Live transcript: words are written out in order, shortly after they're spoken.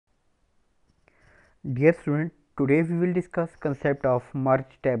Dear student, today we will discuss concept of merge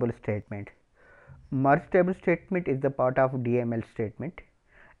table statement. Merge table statement is the part of DML statement.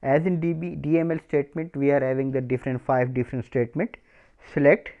 As in DML statement, we are having the five different statement: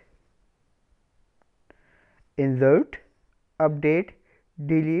 select, insert, update,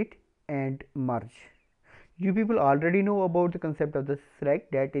 delete, and merge. You people already know about the concept of the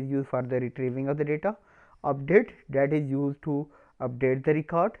select, that is used for the retrieving of the data, update, that is used to update the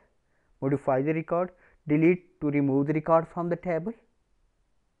record, modify the record, delete, to remove the record from the table,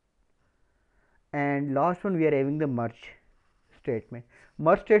 and last one we are having the merge statement.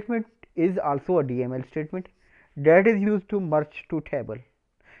 Merge statement is also a DML statement that is used to merge two table.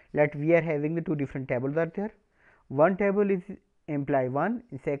 Let we are having the two different tables are there. One table is imply 1,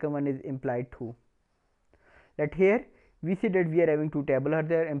 second one is imply 2. Let here we see that we are having two table are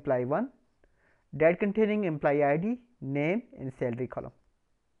there, imply 1 that containing employee ID, name and salary column.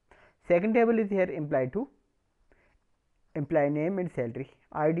 Second table is here imply 2, employee name and salary,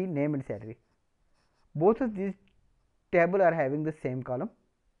 ID, name and salary. Both of these table are having the same column,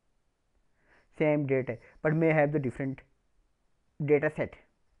 same data, but may have the different data set.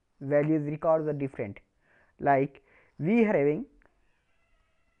 Values records are different. Like we are having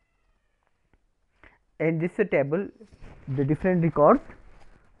in this table the different records.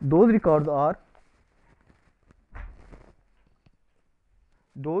 Those records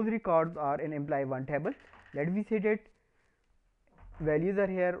are in employee 1 table. Let me say that values are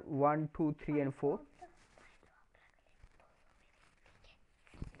here 1, 2, 3 and 4.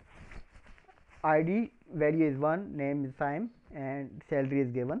 ID value is 1, name is Saim and salary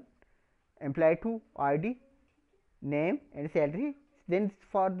is given. Employee 2 ID, name and salary. Then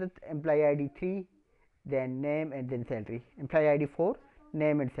for the employee ID 3, then name and then salary. Employee ID 4,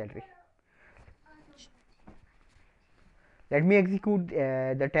 name and salary. Let me execute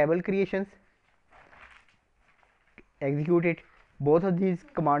the table creations. Execute it. Both of these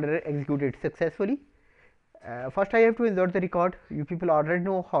commands are executed successfully. First I have to insert the record. You people already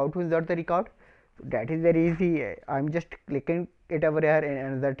know how to insert the record. That is very easy. I am just clicking it over here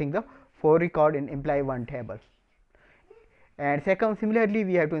and inserting the 4 record in employee 1 table. And second, similarly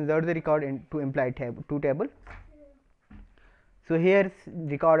we have to insert the record into employee 2 table. So here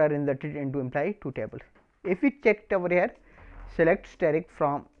record are inserted into employee 2 table. If we check over here, select static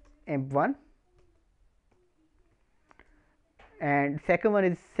from EMP1 and second one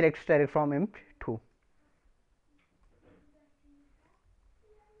is select static from EMP2.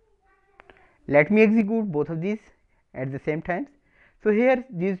 Let me execute both of these at the same time. So here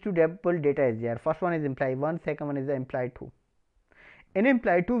these two table data is there. First one is employee 1, second one is the employee 2. In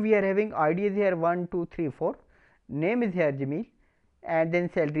employee 2 we are having ID is here 1, 2, 3, 4, name is here Jamil and then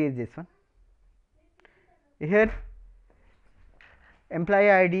salary is this one. Here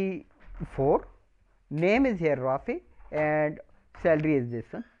employee ID 4, name is here Rafay and salary is this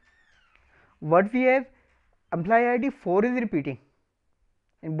one. What we have, employee ID 4 is repeating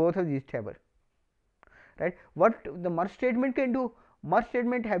in both of these tables, right? What the merge statement can do, merge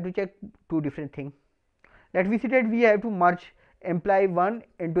statement have to check two different things. Let me see that we have to merge employee 1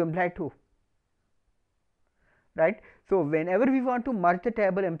 into employee 2, right? So whenever we want to merge the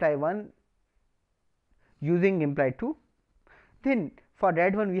table employee 1 using employee 2, then for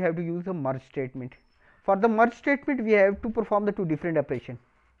that one we have to use a merge statement. For the merge statement we have to perform the two different operation.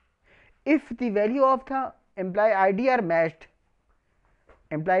 If the value of the employee ID are matched,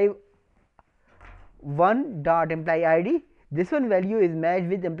 employee 1 dot employee ID, this one value is matched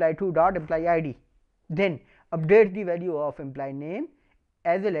with employee 2 dot employee ID, then update the value of employee name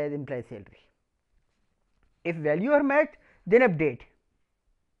as well as employee salary. If value are matched, then update.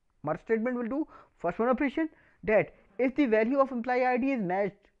 Merge statement will do first one operation, that if the value of employee ID is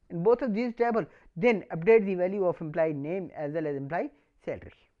matched in both of these tables, then update the value of employee name as well as employee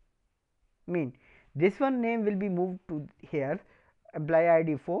salary. Mean this one name will be moved to here, employee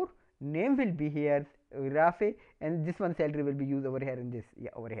ID 4, name will be here Rafay and this one salary will be used over here in this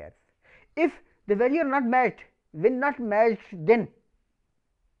over here. If the value are not matched, when not matched, then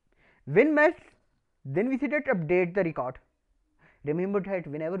when matched, then we say that update the record. Remember that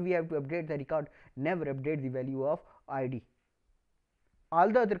whenever we have to update the record, never update the value of ID. All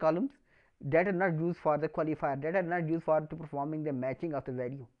the other columns that are not used for the qualifier, that are not used for to performing the matching of the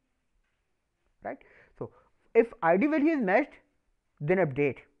value, right? So if ID value is matched, then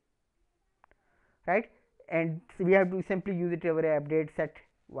update, right? And we have to simply use it over a update set.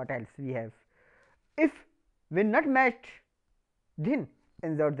 What else we have? If when not matched, then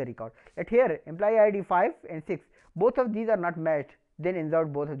insert the record. At here employee ID 5 and 6, both of these are not matched, then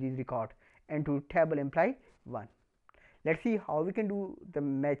insert both of these record into table employee 1. Let us see how we can do the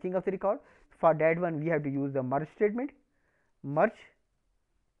matching of the record. For that one, we have to use the merge statement. Merge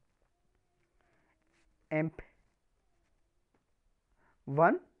EMP1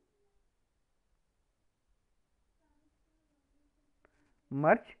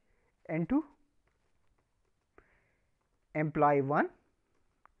 merge into employee 1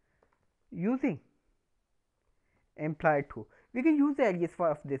 using employee 2. We can use the alias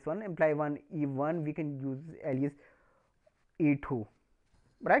for this one, employee 1 E1, we can use alias E2,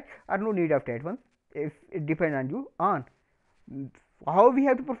 right, or no need of that one, if it depends on you. On how we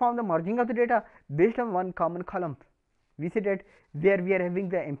have to perform the merging of the data based on one common column. We say that where we are having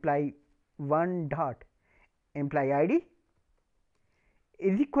the employee 1 dot employee ID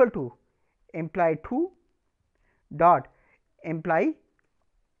is equal to employee 2 dot employee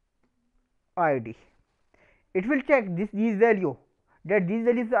ID. It will check these value, that these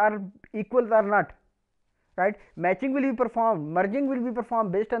values are equals or not, right. Matching will be performed, merging will be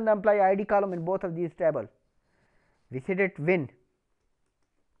performed based on the employee ID column in both of these tables. We say that when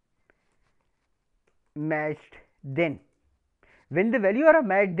matched, then when the value are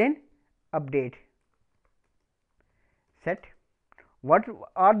matched, then update set. What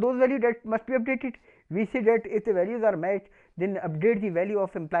are those values that must be updated? We say that if the values are matched, then update the value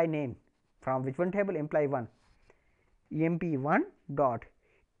of employee name from which one table? Employee 1.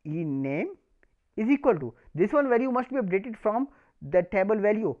 EMP1.ename is equal to, this one value must be updated from the table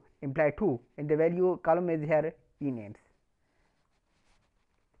value employee 2, and the value column is here enames,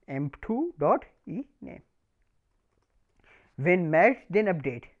 EMP2.ename. When matched, then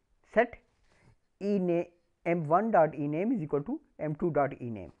update set EMP1.ename is equal to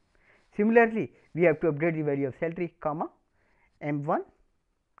EMP2.ename. Similarly, we have to update the value of salary, comma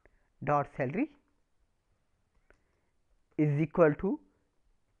EMP1.salary is equal to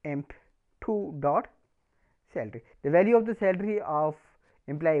EMP2.salary. The value of the salary of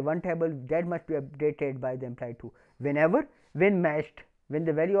employee 1 table, that must be updated by the employee 2 whenever, when matched, when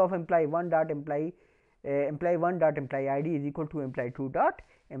the value of employee 1 dot employee 1 dot employee ID is equal to employee 2 dot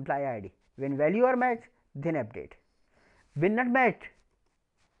employee ID. When value are matched, then update. When not matched,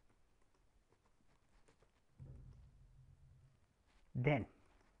 then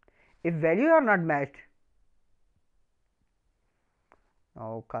if value are not matched,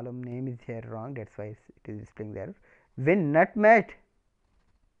 now column name is here wrong, that is why it is displaying there. When not matched,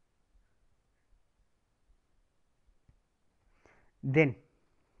 then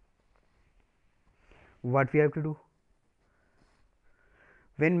what we have to do?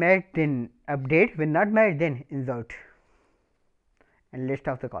 When matched, then update, when not matched, then insert and list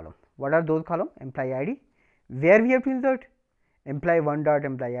of the column. What are those column? Employee ID. Where we have to insert? Employee 1 dot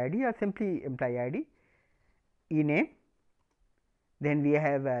employee ID or simply employee ID, ename, then we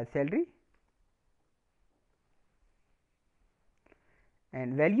have salary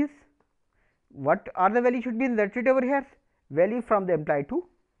and values. What are the values should be inserted over here? Value from the employee 2,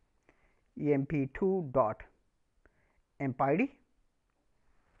 EMP2 dot emp ID,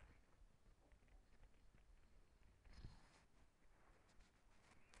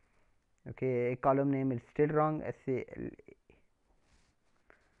 okay, column name is still wrong, SQL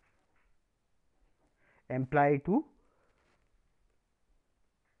employee 2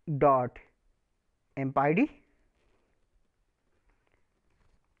 dot emp ID,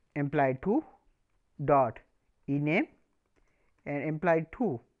 employee 2 dot ename and employee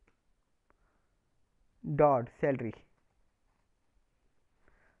 2 dot salary,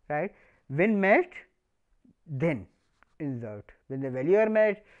 right. When matched, then insert. When the value are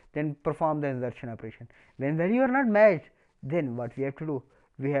matched, then perform the insertion operation. When value are not matched, then what we have to do?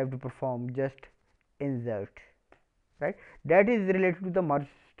 We have to perform just insert, right. That is related to the merge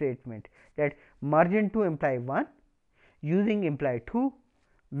statement, that merge into employee 1 using employee 2.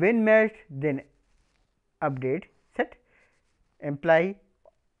 When matched, then update set employee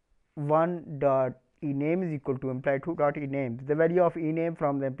 1 dot ename is equal to employee 2 dot ename. The value of ename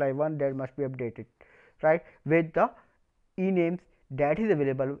from the employee 1, that must be updated, right, with the enames that is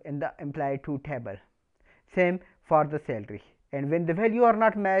available in the employee 2 table. Same for the salary. And when the value are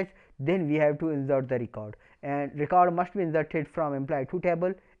not matched, then we have to insert the record, and record must be inserted from employee 2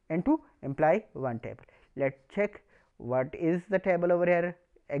 table into employee 1 table. Let us check what is the table over here.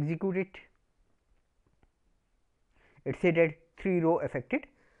 Execute it. It said that 3 row affected.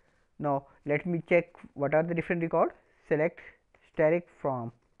 Now let me check what are the different records. Select static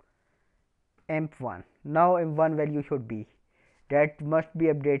from EMP1. Now EMP1 value should be, that must be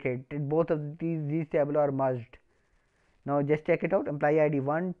updated. Both of these tables are merged. Now just check it out. Employee ID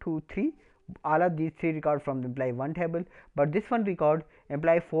 1, 2, 3, all of these three record from the employee 1 table, but this one record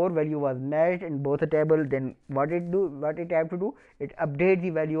employee 4 value was matched in both the table. Then what it have to do, it update the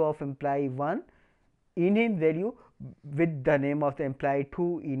value of employee 1 ENAME value with the name of the employee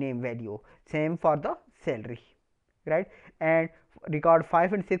 2 ENAME value. Same for the salary, right? And record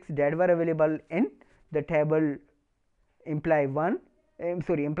 5 and 6 that were available in the table employee 1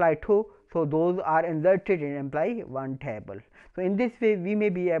 employee 2, so those are inserted in employee 1 table. So in this way we may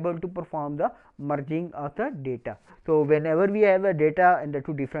be able to perform the merging of the data. So whenever we have a data in the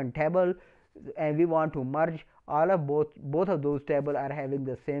two different tables and we want to merge all of both of those tables are having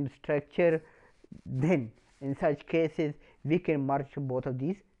the same structure, then in such cases we can merge both of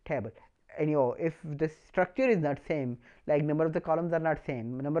these tables. Anyhow, if the structure is not same, like number of the columns are not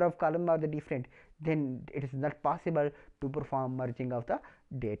same, number of columns are the different, then it is not possible to perform merging of the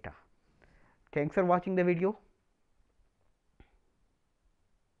data. Thanks for watching the video.